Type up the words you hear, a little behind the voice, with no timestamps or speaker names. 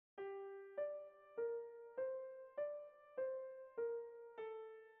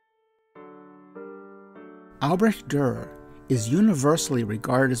Albrecht Dürer is universally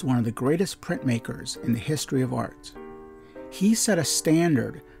regarded as one of the greatest printmakers in the history of art. He set a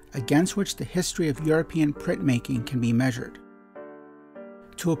standard against which the history of European printmaking can be measured.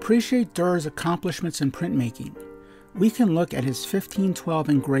 To appreciate Dürer's accomplishments in printmaking, we can look at his 1512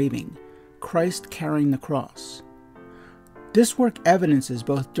 engraving, Christ Carrying the Cross. This work evidences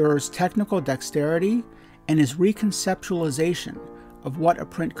both Dürer's technical dexterity and his reconceptualization of what a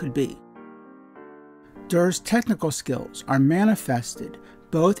print could be. Dürer's technical skills are manifested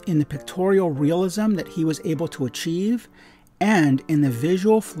both in the pictorial realism that he was able to achieve and in the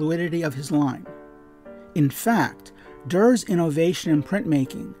visual fluidity of his line. In fact, Dürer's innovation in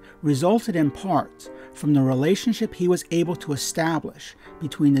printmaking resulted in part from the relationship he was able to establish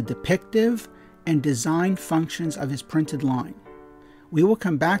between the depictive and design functions of his printed line. We will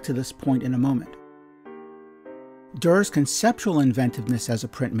come back to this point in a moment. Dürer's conceptual inventiveness as a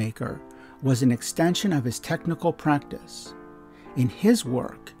printmaker was an extension of his technical practice. In his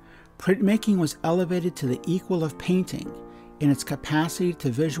work, printmaking was elevated to the equal of painting in its capacity to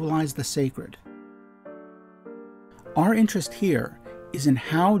visualize the sacred. Our interest here is in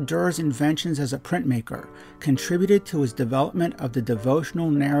how Dürer's inventions as a printmaker contributed to his development of the devotional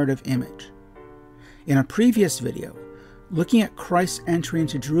narrative image. In a previous video, looking at Christ's entry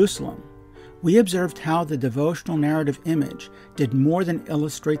into Jerusalem, we observed how the devotional narrative image did more than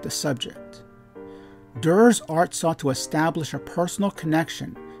illustrate the subject. Dürer's art sought to establish a personal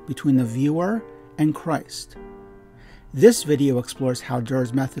connection between the viewer and Christ. This video explores how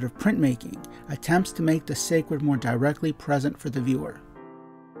Dürer's method of printmaking attempts to make the sacred more directly present for the viewer.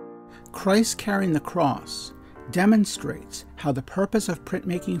 Christ Carrying the Cross demonstrates how the purpose of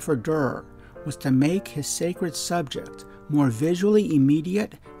printmaking for Dürer was to make his sacred subject more visually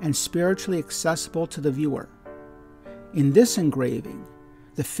immediate and spiritually accessible to the viewer. In this engraving,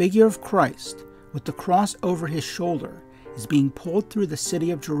 the figure of Christ, with the cross over his shoulder, is being pulled through the city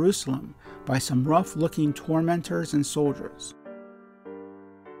of Jerusalem by some rough-looking tormentors and soldiers.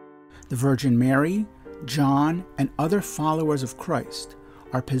 The Virgin Mary, John, and other followers of Christ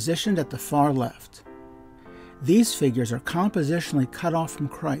are positioned at the far left. These figures are compositionally cut off from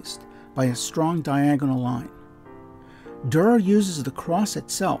Christ by a strong diagonal line. Dürer uses the cross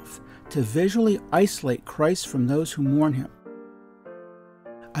itself to visually isolate Christ from those who mourn him.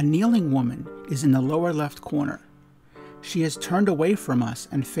 A kneeling woman is in the lower left corner. She is turned away from us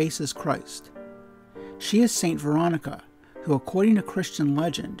and faces Christ. She is Saint Veronica, who according to Christian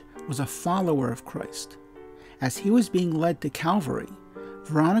legend was a follower of Christ. As he was being led to Calvary,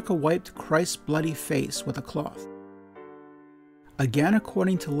 Veronica wiped Christ's bloody face with a cloth. Again,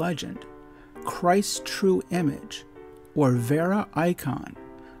 according to legend, Christ's true image, or Vera icon,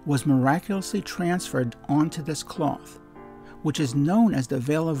 was miraculously transferred onto this cloth, which is known as the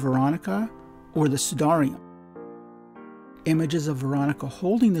Veil of Veronica or the Sudarium. Images of Veronica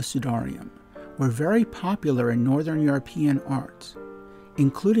holding the Sudarium were very popular in Northern European art,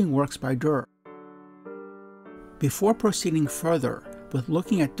 including works by Dürer. Before proceeding further with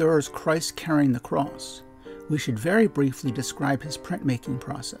looking at Dürer's Christ Carrying the Cross, we should very briefly describe his printmaking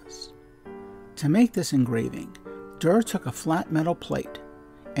process. To make this engraving, Dürer took a flat metal plate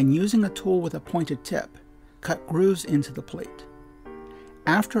and, using a tool with a pointed tip, cut grooves into the plate.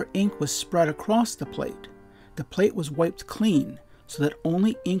 After ink was spread across the plate was wiped clean so that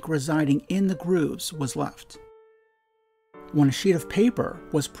only ink residing in the grooves was left. When a sheet of paper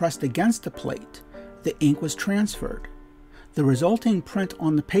was pressed against the plate, the ink was transferred. The resulting print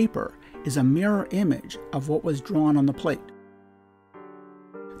on the paper is a mirror image of what was drawn on the plate.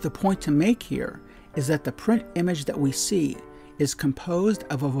 The point to make here is that the print image that we see is composed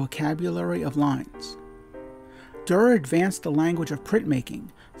of a vocabulary of lines. Dürer advanced the language of printmaking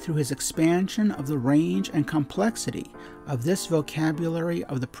through his expansion of the range and complexity of this vocabulary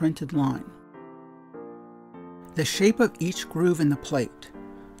of the printed line. The shape of each groove in the plate,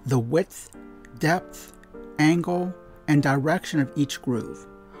 the width, depth, angle, and direction of each groove,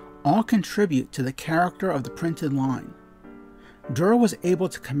 all contribute to the character of the printed line. Dürer was able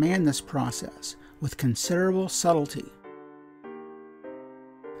to command this process with considerable subtlety.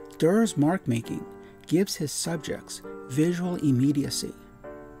 Dürer's mark-making gives his subjects visual immediacy.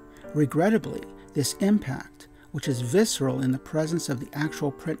 Regrettably, this impact, which is visceral in the presence of the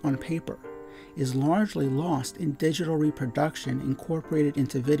actual print on paper, is largely lost in digital reproduction incorporated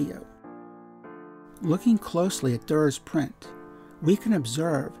into video. Looking closely at Dürer's print, we can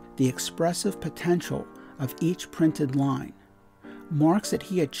observe the expressive potential of each printed line, marks that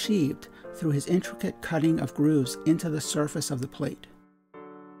he achieved through his intricate cutting of grooves into the surface of the plate.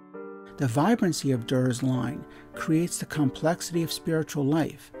 The vibrancy of Dürer's line creates the complexity of spiritual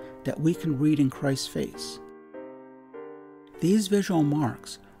life that we can read in Christ's face. These visual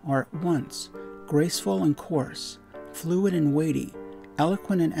marks are at once graceful and coarse, fluid and weighty,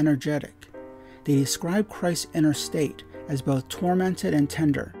 eloquent and energetic. They describe Christ's inner state as both tormented and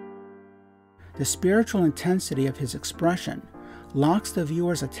tender. The spiritual intensity of his expression locks the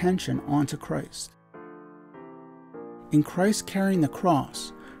viewer's attention onto Christ. In Christ Carrying the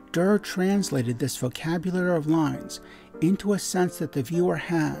Cross, Dürer translated this vocabulary of lines into a sense that the viewer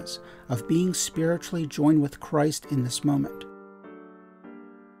has of being spiritually joined with Christ in this moment.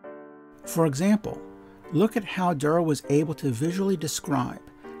 For example, look at how Dürer was able to visually describe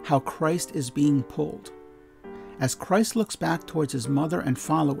how Christ is being pulled. As Christ looks back towards his mother and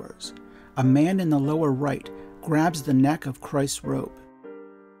followers, a man in the lower right grabs the neck of Christ's robe.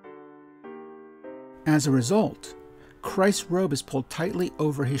 As a result, Christ's robe is pulled tightly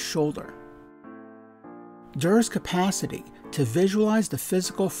over his shoulder. Dürer's capacity to visualize the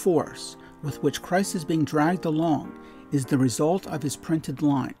physical force with which Christ is being dragged along is the result of his printed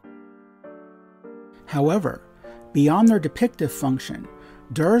line. However, beyond their depictive function,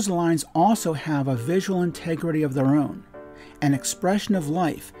 Dürer's lines also have a visual integrity of their own, an expression of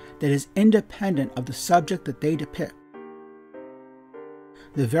life that is independent of the subject that they depict.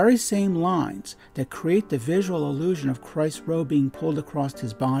 The very same lines that create the visual illusion of Christ's robe being pulled across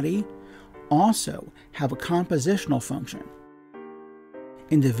his body also have a compositional function.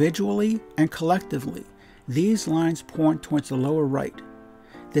 Individually and collectively, these lines point towards the lower right.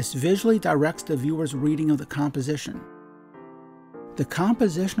 This visually directs the viewer's reading of the composition. The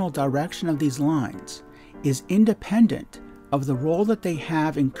compositional direction of these lines is independent of the role that they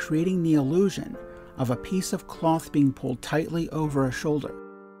have in creating the illusion of a piece of cloth being pulled tightly over a shoulder.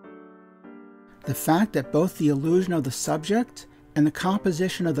 The fact that both the illusion of the subject and the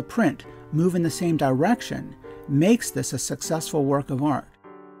composition of the print move in the same direction makes this a successful work of art.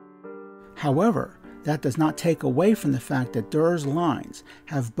 However, that does not take away from the fact that Dürer's lines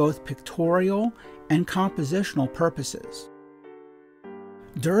have both pictorial and compositional purposes.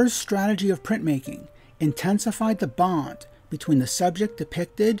 Dürer's strategy of printmaking intensified the bond between the subject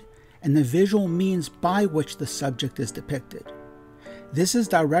depicted and the visual means by which the subject is depicted. This is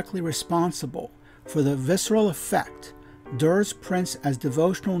directly responsible for the visceral effect Dürer's prints as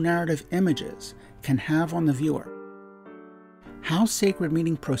devotional narrative images can have on the viewer. How sacred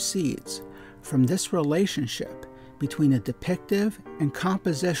meaning proceeds from this relationship between the depictive and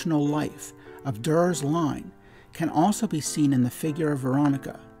compositional life of Dürer's line can also be seen in the figure of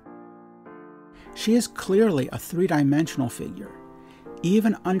Veronica. She is clearly a three-dimensional figure.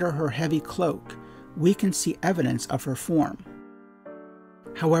 Even under her heavy cloak, we can see evidence of her form.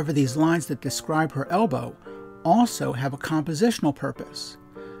 However, these lines that describe her elbow also have a compositional purpose.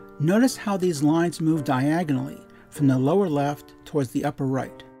 Notice how these lines move diagonally from the lower left towards the upper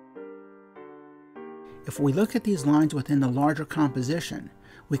right. If we look at these lines within the larger composition,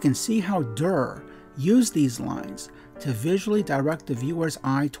 we can see how Dürer used these lines to visually direct the viewer's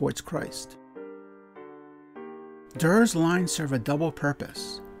eye towards Christ. Dürer's lines serve a double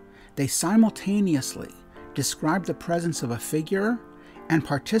purpose. They simultaneously describe the presence of a figure and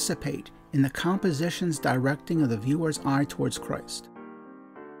participate in the composition's directing of the viewer's eye towards Christ.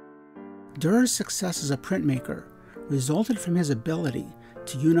 Dürer's success as a printmaker resulted from his ability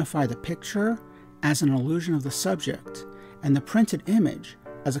to unify the picture as an illusion of the subject and the printed image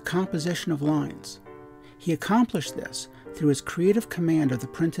as a composition of lines. He accomplished this through his creative command of the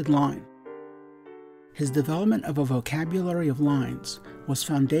printed line. His development of a vocabulary of lines was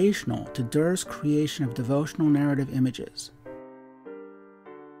foundational to Dürer's creation of devotional narrative images.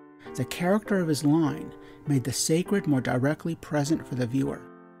 The character of his line made the sacred more directly present for the viewer.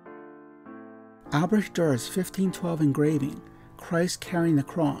 Albrecht Dürer's 1512 engraving, Christ Carrying the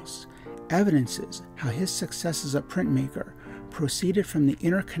Cross, evidences how his success as a printmaker proceeded from the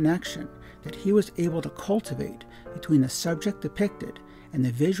inner connection that he was able to cultivate between the subject depicted and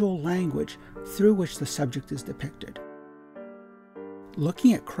the visual language through which the subject is depicted.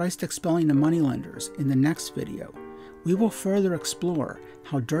 Looking at Christ expelling the moneylenders in the next video, we will further explore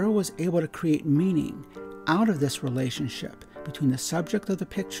how Dürer was able to create meaning out of this relationship between the subject of the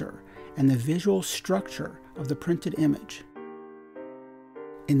picture and the visual structure of the printed image.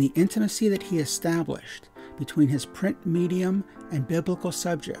 In the intimacy that he established between his print medium and biblical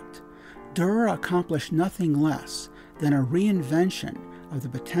subject, Dürer accomplished nothing less than a reinvention of the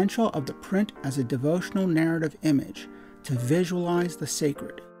potential of the print as a devotional narrative image to visualize the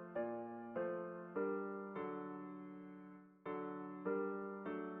sacred.